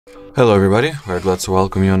Hello everybody, we're glad to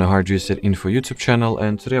welcome you on the HardReset.Info YouTube channel,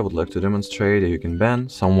 and today I would like to demonstrate that you can ban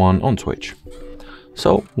someone on Twitch.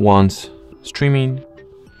 So once streaming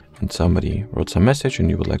and somebody wrote some message and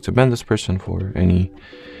you would like to ban this person for any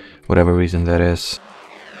whatever reason that is.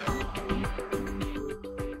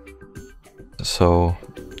 So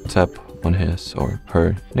tap on his or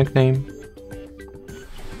her nickname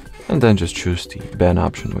and then just choose the ban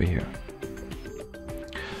option right here.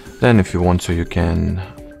 Then if you want to, you can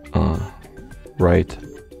write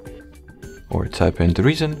or type in the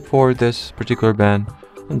reason for this particular ban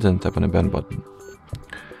and then tap on the ban button.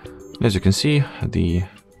 As you can see, the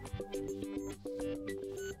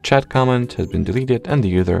chat comment has been deleted and the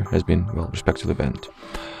user has been, well, respectively banned.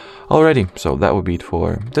 Alrighty, so that would be it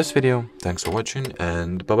for this video. Thanks for watching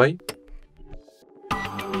and bye bye.